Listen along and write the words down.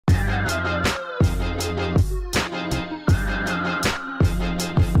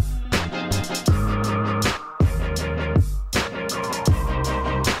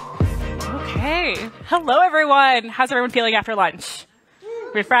Hello, everyone. How's everyone feeling after lunch?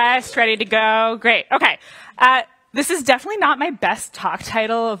 Refreshed, ready to go? Great. Okay. This is definitely not my best talk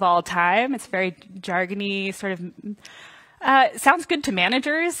title of all time. It's very jargony, sort of sounds good to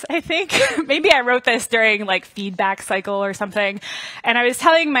managers, I think. Maybe I wrote this during like feedback cycle or something. And I was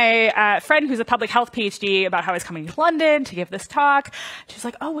telling my friend who's a public health PhD about how I was coming to London to give this talk. She's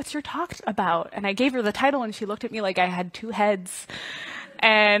like, oh, what's your talk about? And I gave her the title and she looked at me like I had two heads.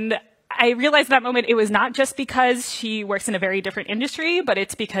 And I realized in that moment it was not just because she works in a very different industry, but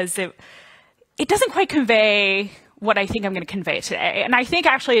it's because it doesn't quite convey what I think I'm going to convey today. And I think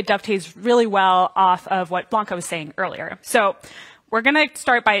actually it dovetails really well off of what Blanca was saying earlier. So we're going to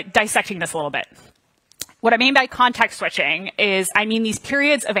start by dissecting this a little bit. What I mean by context switching is I mean these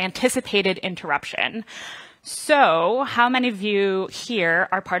periods of anticipated interruption. So how many of you here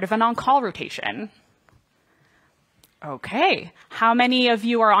are part of an on-call rotation? Okay. How many of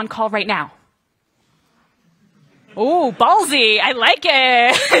you are on call right now? Oh, ballsy. I like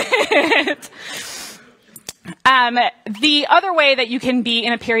it. The other way that you can be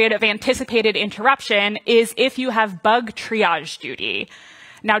in a period of anticipated interruption is if you have bug triage duty.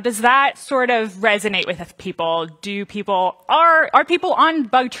 Now, does that sort of resonate with people? Are people on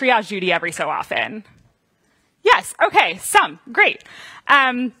bug triage duty every so often? Yes. Okay. Some. Great.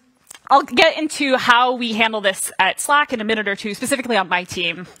 I'll get into how we handle this at Slack in a minute or two, specifically on my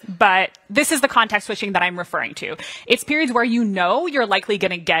team, but this is the context switching that I'm referring to. It's periods where you know you're likely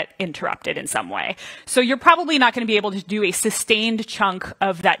going to get interrupted in some way. So you're probably not going to be able to do a sustained chunk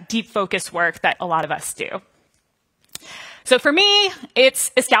of that deep focus work that a lot of us do. So for me, it's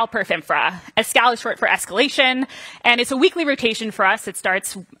Escal Perf Infra. Escal is short for escalation, and it's a weekly rotation for us. It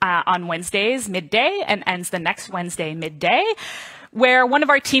starts on Wednesdays midday and ends the next Wednesday midday, where one of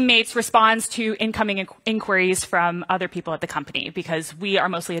our teammates responds to incoming inquiries from other people at the company, because we are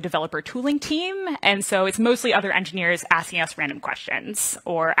mostly a developer tooling team, and so it's mostly other engineers asking us random questions,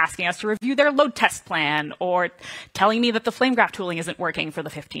 or asking us to review their load test plan, or telling me that the flame graph tooling isn't working for the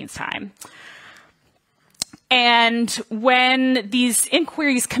 15th time. And when these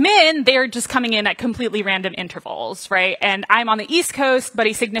inquiries come in, they're just coming in at completely random intervals, right? And I'm on the East Coast, but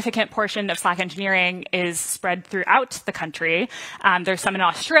a significant portion of Slack engineering is spread throughout the country. There's some in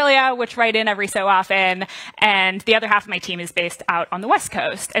Australia, which write in every so often, and the other half of my team is based out on the West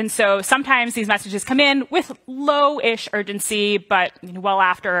Coast. And so sometimes these messages come in with low-ish urgency, but well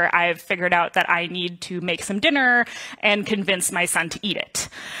after I've figured out that I need to make some dinner and convince my son to eat it.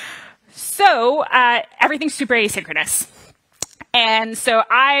 So everything's super asynchronous. And so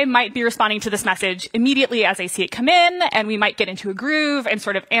I might be responding to this message immediately as I see it come in, and we might get into a groove and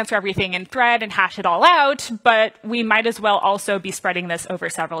sort of answer everything in thread and hash it all out, but we might as well also be spreading this over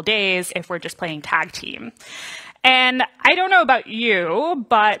several days if we're just playing tag team. And I don't know about you,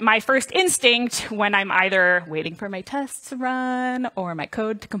 but my first instinct when I'm either waiting for my tests to run or my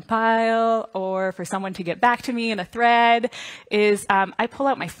code to compile or for someone to get back to me in a thread is I pull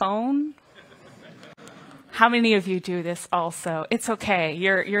out my phone. How many of you do this also? It's okay.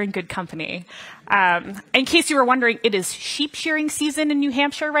 You're in good company. In case you were wondering, it is sheep shearing season in New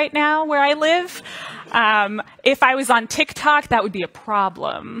Hampshire right now where I live. If I was on TikTok, that would be a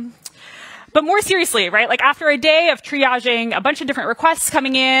problem. But more seriously, right, like after a day of triaging a bunch of different requests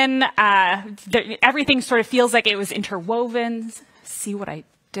coming in, everything sort of feels like it was interwoven. See what I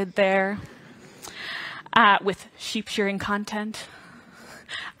did there? With sheep shearing content.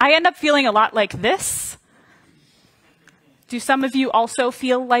 I end up feeling a lot like this. Do some of you also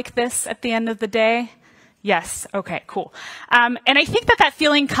feel like this at the end of the day? Yes. Okay, cool. And I think that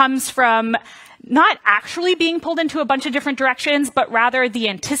feeling comes from not actually being pulled into a bunch of different directions, but rather the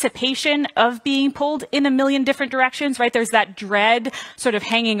anticipation of being pulled in a million different directions, right? There's that dread sort of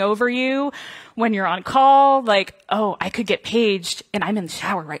hanging over you when you're on call, like, oh, I could get paged and I'm in the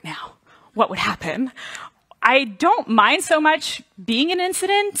shower right now. What would happen? I don't mind so much being in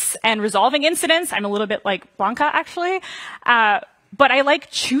incidents and resolving incidents. I'm a little bit like Blanca, actually. But I like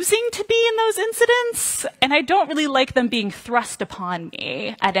choosing to be in those incidents, and I don't really like them being thrust upon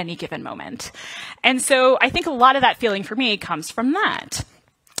me at any given moment. And so I think a lot of that feeling for me comes from that.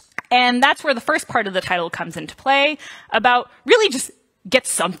 And that's where the first part of the title comes into play, about really just get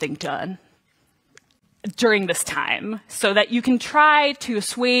something done during this time so that you can try to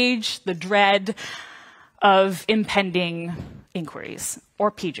assuage the dread of impending inquiries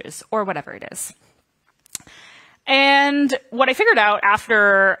or pages or whatever it is. And what I figured out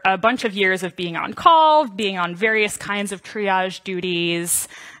after a bunch of years of being on call, being on various kinds of triage duties,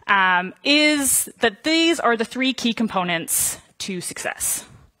 is that these are the three key components to success.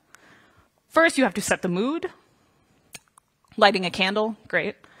 First, you have to set the mood. Lighting a candle,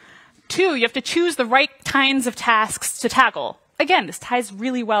 great. 2, you have to choose the right kinds of tasks to tackle. Again, this ties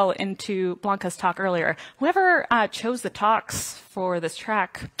really well into Blanca's talk earlier. Whoever chose the talks for this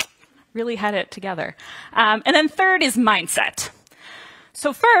track really had it together. And then 3rd is mindset.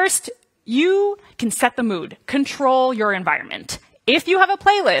 So first, you can set the mood, control your environment. If you have a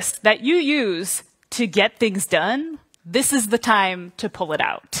playlist that you use to get things done, this is the time to pull it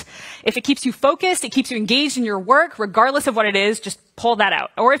out. If it keeps you focused, it keeps you engaged in your work, regardless of what it is, just pull that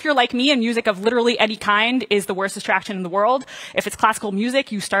out. Or if you're like me and music of literally any kind is the worst distraction in the world, if it's classical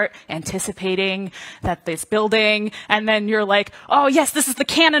music, you start anticipating that it's building, and then you're like, oh yes, this is the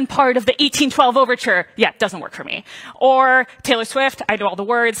canon part of the 1812 overture. Yeah, it doesn't work for me. Or Taylor Swift, I know all the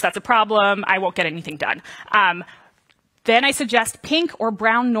words, that's a problem, I won't get anything done. Then I suggest pink or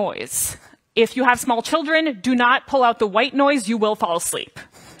brown noise. If you have small children, do not pull out the white noise, you will fall asleep.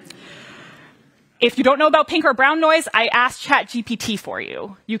 If you don't know about pink or brown noise, I asked ChatGPT for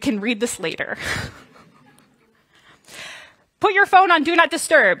you. You can read this later. Put your phone on Do Not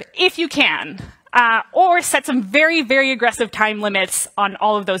Disturb, if you can. Or set some very, very aggressive time limits on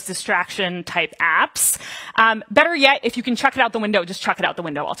all of those distraction-type apps. Better yet, if you can chuck it out the window, just chuck it out the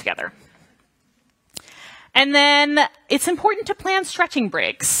window altogether. And then it's important to plan stretching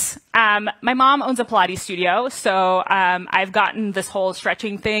breaks. My mom owns a Pilates studio, so I've gotten this whole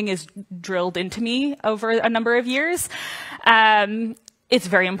stretching thing is drilled into me over a number of years. It's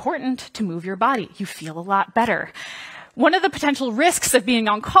very important to move your body. You feel a lot better. One of the potential risks of being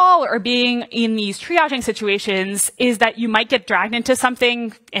on call or being in these triaging situations is that you might get dragged into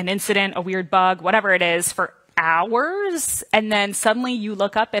something, an incident, a weird bug, whatever it is, for hours, and then suddenly you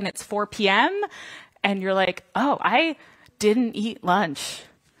look up and it's 4 p.m., and you're like, oh, I didn't eat lunch.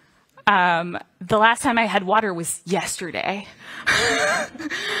 The last time I had water was yesterday.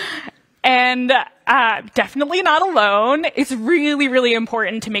 And definitely not alone. It's really, really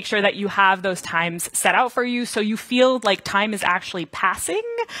important to make sure that you have those times set out for you so you feel like time is actually passing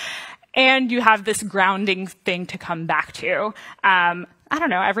and you have this grounding thing to come back to. I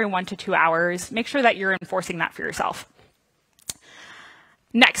don't know, every 1 to 2 hours. Make sure that you're enforcing that for yourself.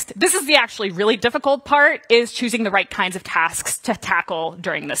 Next, this is the actually really difficult part, is choosing the right kinds of tasks to tackle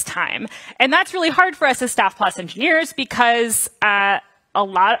during this time. And that's really hard for us as StaffPlus engineers because a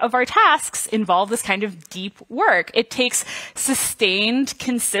lot of our tasks involve this kind of deep work. It takes sustained,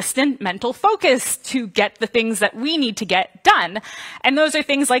 consistent mental focus to get the things that we need to get done. And those are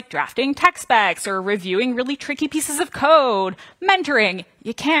things like drafting tech specs or reviewing really tricky pieces of code, mentoring.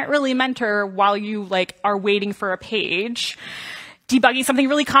 You can't really mentor while you are waiting for a page. Debugging something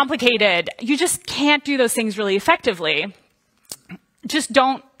really complicated. You just can't do those things really effectively. Just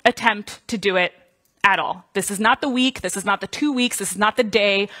don't attempt to do it at all. This is not the week, this is not the 2 weeks, this is not the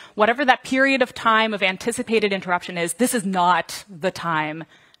day, whatever that period of time of anticipated interruption is, this is not the time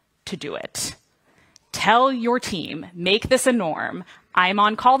to do it. Tell your team, make this a norm. I'm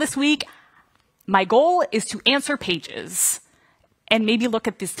on call this week. My goal is to answer pages and maybe look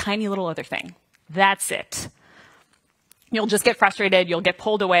at this tiny little other thing. That's it. You'll just get frustrated, you'll get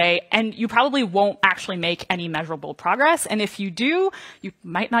pulled away, and you probably won't actually make any measurable progress. And if you do, you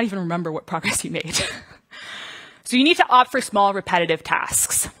might not even remember what progress you made. So you need to opt for small, repetitive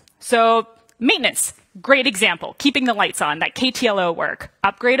tasks. So maintenance, great example. Keeping the lights on, that KTLO work.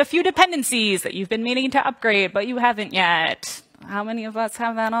 Upgrade a few dependencies that you've been meaning to upgrade, but you haven't yet. How many of us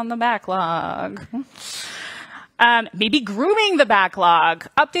have that on the backlog? Maybe grooming the backlog,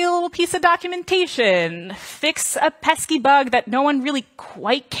 update a little piece of documentation, fix a pesky bug that no one really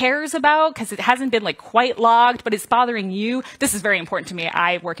quite cares about because it hasn't been quite logged, but it's bothering you. This is very important to me.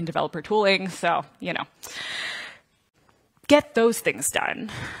 I work in developer tooling, so, Get those things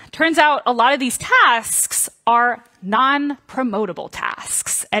done. Turns out a lot of these tasks are non-promotable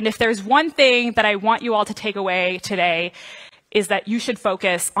tasks. And if there's one thing that I want you all to take away today, is that you should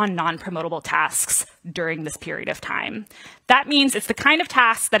focus on non-promotable tasks during this period of time. That means it's the kind of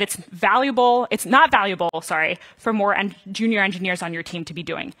task that it's not valuable, for more junior engineers on your team to be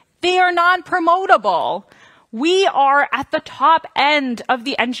doing. They are non-promotable. We are at the top end of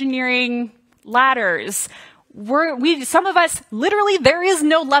the engineering ladders. Some of us, literally, there is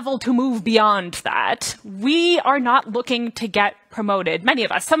no level to move beyond that. We are not looking to get promoted. Many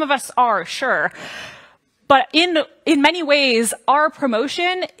of us, some of us are, sure. But in many ways, our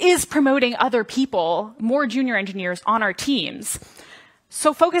promotion is promoting other people, more junior engineers on our teams.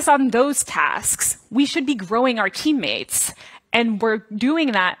 So focus on those tasks. We should be growing our teammates. And we're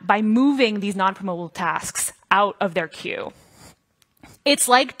doing that by moving these non-promotable tasks out of their queue. It's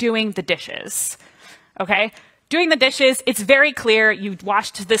like doing the dishes, okay? Doing the dishes, it's very clear. You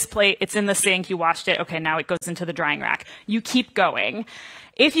washed this plate, it's in the sink, you washed it. Okay, now it goes into the drying rack. You keep going.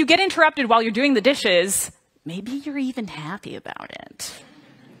 If you get interrupted while you're doing the dishes, maybe you're even happy about it.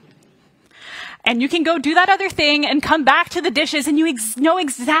 And you can go do that other thing and come back to the dishes and you know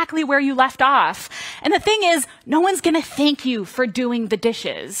exactly where you left off. And the thing is, no one's going to thank you for doing the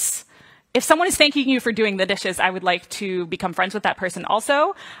dishes. If someone is thanking you for doing the dishes, I would like to become friends with that person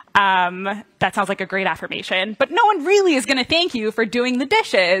also. That sounds like a great affirmation. But no one really is going to thank you for doing the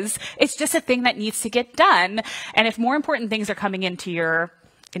dishes. It's just a thing that needs to get done. And if more important things are coming into your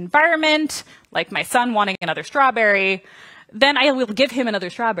environment, like my son wanting another strawberry, then I will give him another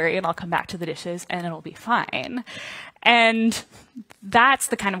strawberry and I'll come back to the dishes and it'll be fine. And that's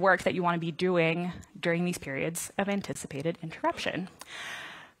the kind of work that you want to be doing during these periods of anticipated interruption.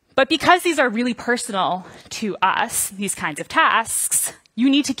 But because these are really personal to us, these kinds of tasks, you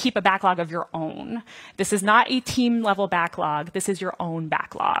need to keep a backlog of your own. This is not a team level backlog. This is your own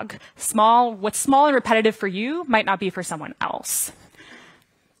backlog. What's small and repetitive for you might not be for someone else.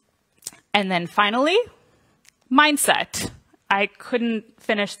 And then finally, mindset. I couldn't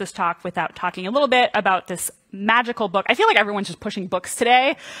finish this talk without talking a little bit about this magical book. I feel like everyone's just pushing books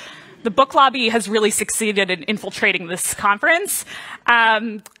today. The book lobby has really succeeded in infiltrating this conference.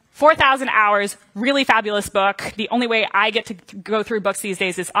 4,000 Hours, really fabulous book. The only way I get to go through books these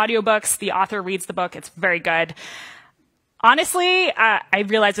days is audiobooks. The author reads the book. It's very good. Honestly, I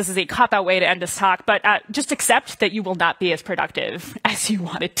realize this is a cop-out way to end this talk, but just accept that you will not be as productive as you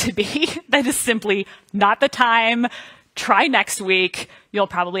want it to be. That is simply not the time. Try next week. You'll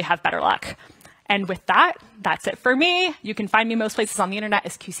probably have better luck. And with that, that's it for me. You can find me most places on the internet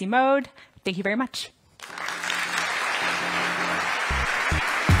as QC Maude. Thank you very much.